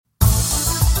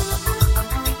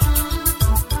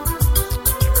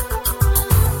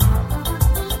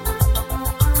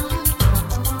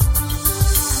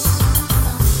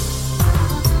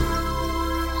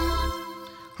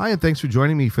Hi, and thanks for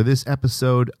joining me for this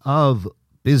episode of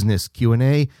Business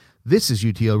Q&A. This is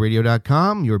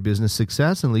utlradio.com, your business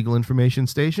success and legal information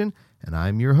station, and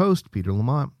I'm your host, Peter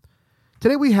Lamont.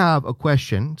 Today we have a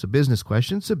question, it's a business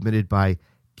question, submitted by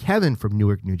Kevin from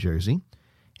Newark, New Jersey,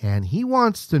 and he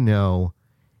wants to know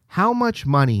how much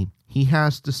money he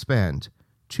has to spend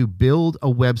to build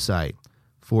a website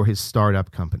for his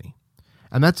startup company.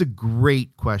 And that's a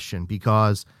great question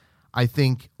because I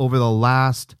think over the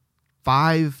last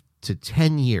 5 to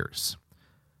 10 years,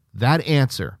 that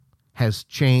answer has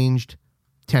changed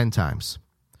 10 times.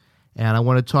 And I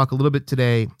want to talk a little bit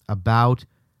today about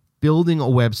building a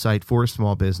website for a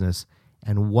small business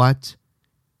and what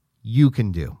you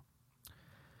can do.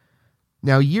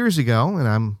 Now, years ago, and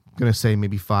I'm going to say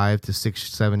maybe 5 to 6,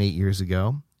 7, 8 years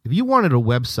ago, if you wanted a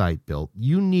website built,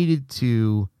 you needed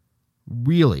to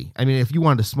if you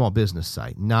wanted a small business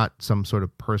site, not some sort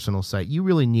of personal site, you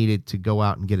really needed to go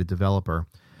out and get a developer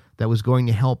that was going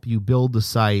to help you build the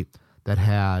site that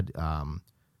had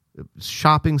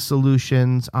shopping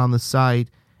solutions on the site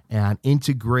and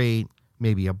integrate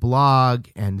maybe a blog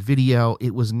and video.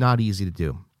 It was not easy to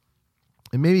do.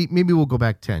 And maybe we'll go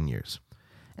back 10 years.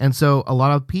 And so a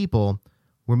lot of people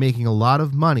were making a lot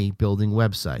of money building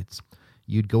websites.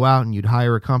 You'd go out and you'd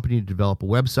hire a company to develop a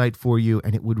website for you,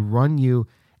 and it would run you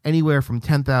anywhere from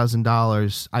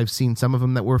 $10,000. I've seen some of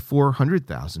them that were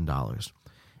 $400,000.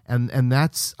 And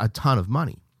that's a ton of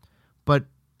money. But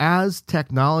as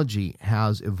technology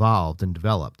has evolved and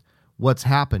developed, what's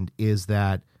happened is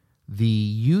that the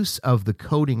use of the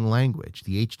coding language,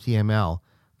 the HTML,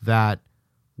 that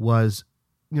was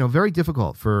very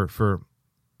difficult for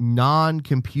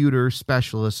non-computer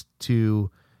specialists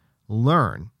to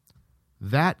learn,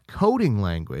 that coding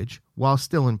language, while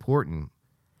still important,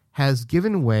 has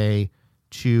given way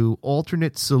to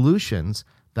alternate solutions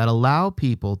that allow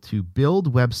people to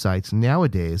build websites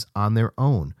nowadays on their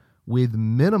own with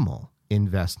minimal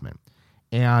investment.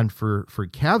 And for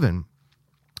Kevin,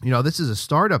 this is a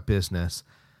startup business.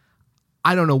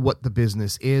 I don't know what the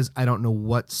business is. I don't know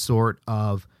what sort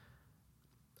of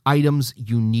items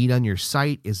you need on your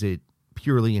site. Is it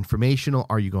purely informational?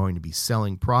 Are you going to be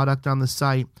selling product on the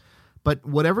site? But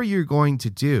whatever you're going to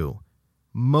do,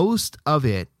 most of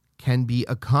it can be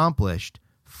accomplished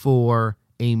for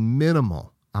a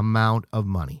minimal amount of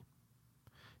money.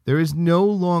 There is no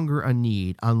longer a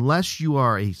need, unless you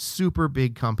are a super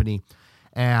big company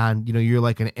and you're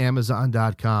like an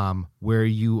Amazon.com where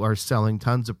you are selling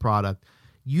tons of product.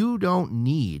 You don't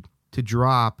need to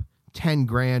drop 10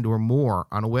 grand or more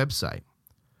on a website.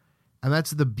 And that's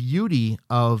the beauty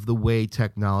of the way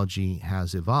technology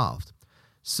has evolved.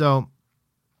 So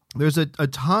there's a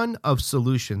ton of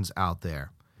solutions out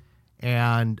there.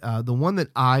 And the one that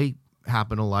I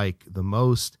happen to like the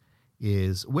most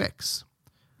is Wix.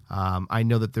 I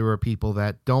know that there are people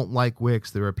that don't like Wix.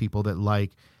 There are people that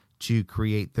like to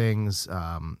create things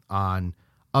on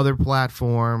other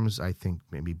platforms. I think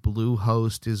maybe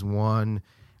Bluehost is one.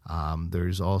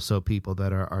 There's also people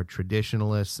that are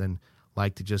traditionalists and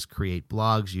like to just create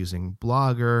blogs using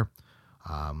Blogger.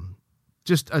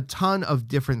 Just a ton of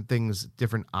different things,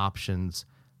 different options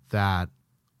that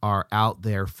are out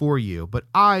there for you. But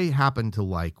I happen to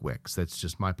like Wix. That's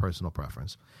just my personal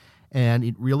preference. And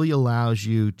it really allows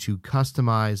you to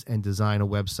customize and design a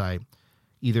website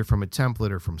either from a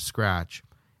template or from scratch.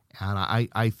 And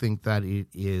I think that it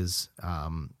is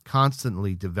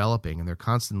constantly developing, and they're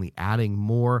constantly adding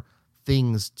more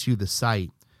things to the site,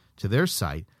 to their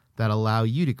site, that allow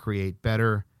you to create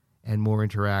better and more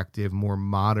interactive, more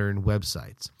modern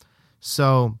websites.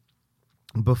 So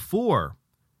before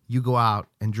you go out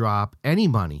and drop any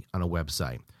money on a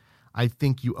website, I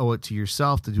think you owe it to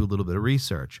yourself to do a little bit of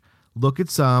research. Look at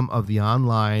some of the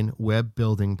online web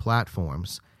building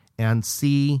platforms and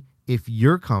see if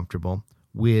you're comfortable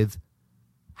with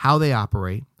how they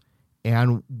operate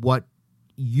and what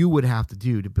you would have to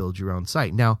do to build your own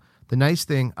site. Now, the nice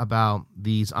thing about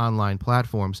these online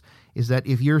platforms is that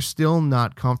if you're still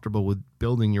not comfortable with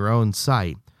building your own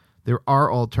site, there are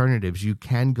alternatives. You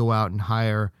can go out and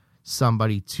hire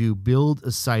somebody to build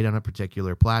a site on a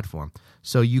particular platform.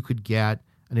 So you could get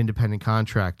an independent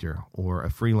contractor or a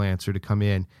freelancer to come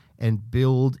in and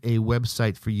build a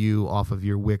website for you off of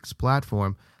your Wix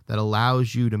platform that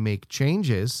allows you to make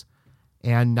changes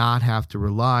and not have to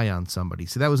rely on somebody.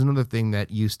 So that was another thing that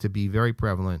used to be very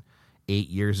prevalent 8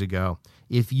 years ago.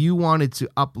 If you wanted to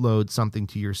upload something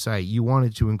to your site, you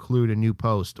wanted to include a new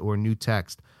post or new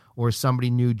text, or somebody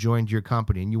new joined your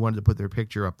company and you wanted to put their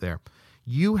picture up there,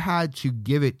 you had to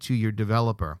give it to your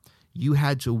developer. You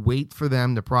had to wait for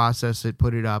them to process it,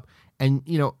 put it up, and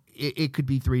it could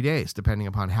be 3 days depending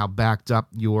upon how backed up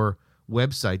your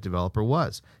website developer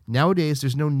was. Nowadays,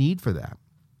 there's no need for that.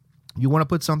 You want to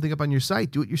put something up on your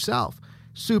site, do it yourself.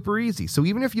 Super easy. So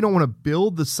even if you don't want to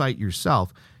build the site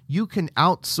yourself, you can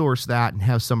outsource that and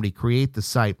have somebody create the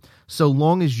site so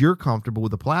long as you're comfortable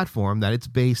with the platform that it's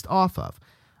based off of.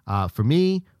 For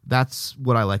me, that's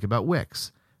what I like about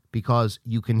Wix, because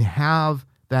you can have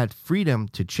that freedom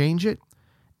to change it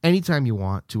anytime you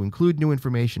want, to include new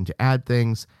information, to add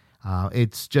things.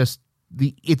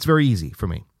 It's very easy for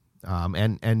me.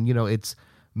 And it's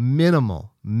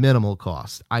minimal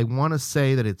cost. I want to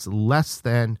say that it's less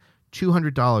than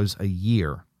 $200 a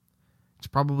year. It's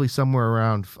probably somewhere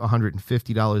around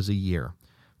 $150 a year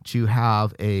to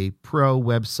have a pro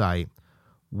website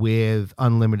with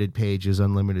unlimited pages,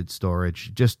 unlimited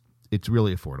storage. It's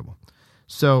really affordable.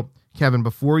 So, Kevin,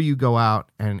 before you go out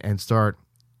and start,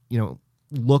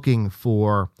 looking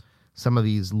for some of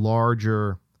these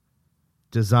larger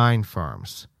design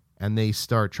firms, and they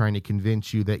start trying to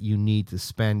convince you that you need to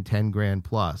spend 10 grand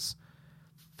plus,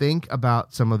 think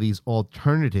about some of these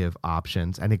alternative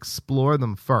options and explore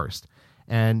them first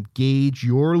and gauge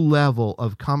your level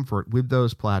of comfort with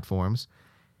those platforms.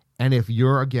 And if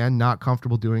you're, again, not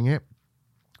comfortable doing it,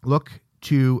 look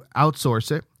to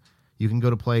outsource it. You can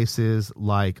go to places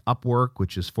like Upwork,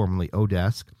 which is formerly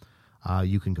Odesk.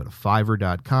 You can go to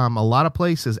Fiverr.com. A lot of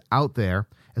places out there.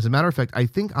 As a matter of fact, I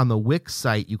think on the Wix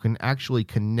site, you can actually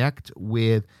connect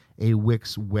with a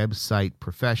Wix website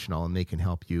professional, and they can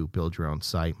help you build your own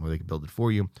site, or they can build it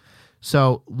for you.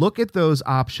 So look at those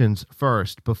options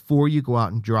first before you go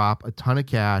out and drop a ton of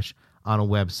cash on a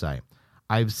website.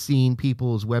 I've seen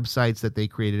people's websites that they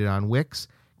created on Wix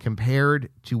compared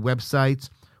to websites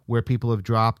where people have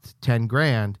dropped 10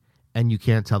 grand and you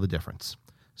can't tell the difference.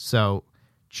 So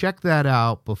check that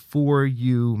out before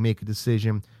you make a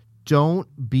decision.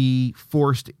 Don't be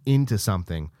forced into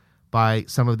something by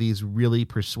some of these really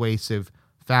persuasive,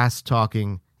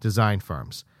 fast-talking design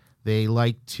firms. They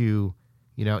like to,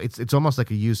 it's almost like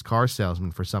a used car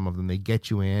salesman for some of them. They get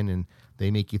you in and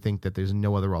they make you think that there's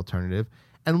no other alternative.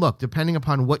 And look, depending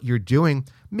upon what you're doing,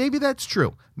 maybe that's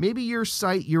true. Maybe your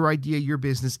site, your idea, your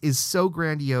business is so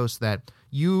grandiose that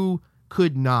you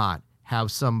could not have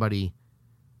somebody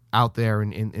out there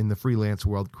in the freelance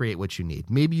world create what you need.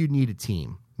 Maybe you need a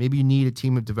team. Maybe you need a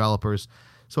team of developers.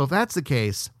 So if that's the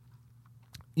case,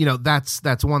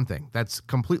 that's one thing. That's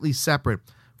completely separate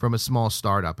from a small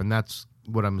startup. And that's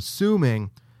what I'm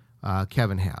assuming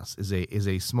Kevin has, is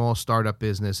a small startup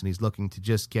business, and he's looking to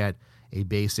just get a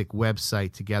basic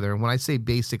website together. And when I say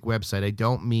basic website, I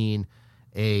don't mean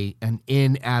an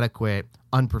inadequate,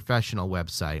 unprofessional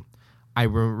website.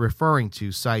 I'm referring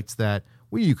to sites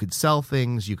where you could sell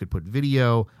things, you could put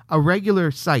video, a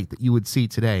regular site that you would see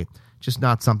today, just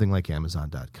not something like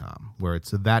Amazon.com, where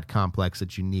it's that complex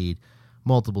that you need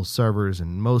multiple servers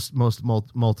and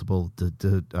multiple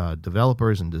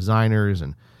developers and designers.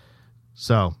 And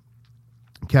so,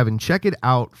 Kevin, check it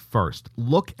out first.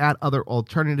 Look at other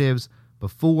alternatives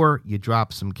before you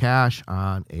drop some cash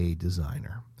on a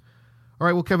designer. All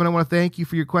right, well, Kevin, I want to thank you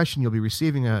for your question. You'll be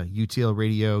receiving a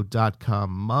utlradio.com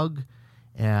mug,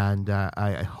 and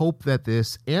I hope that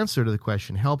this answer to the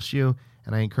question helps you,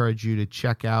 and I encourage you to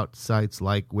check out sites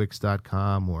like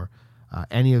Wix.com or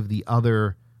any of the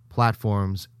other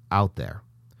platforms out there.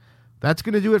 That's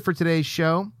going to do it for today's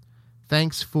show.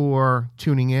 Thanks for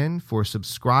tuning in, for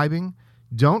subscribing.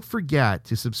 Don't forget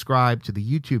to subscribe to the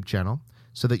YouTube channel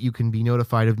so that you can be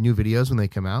notified of new videos when they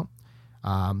come out.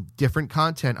 Different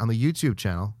content on the YouTube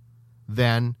channel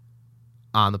than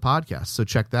on the podcast. So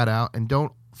check that out. And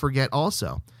don't forget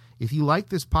also, if you like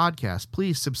this podcast,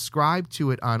 please subscribe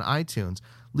to it on iTunes.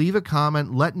 Leave a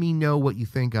comment. Let me know what you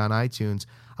think on iTunes.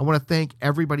 I want to thank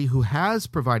everybody who has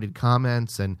provided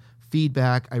comments and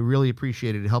feedback. I really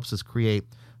appreciate it. It helps us create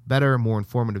better, more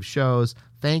informative shows.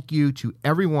 Thank you to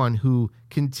everyone who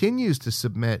continues to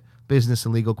submit business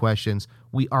and legal questions.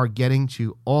 We are getting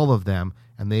to all of them,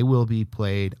 and they will be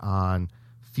played on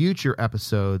future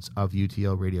episodes of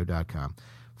utlradio.com.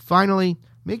 Finally,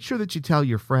 make sure that you tell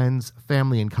your friends,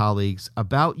 family, and colleagues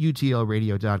about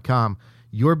utlradio.com,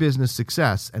 your business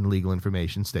success and legal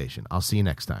information station. I'll see you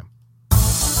next time.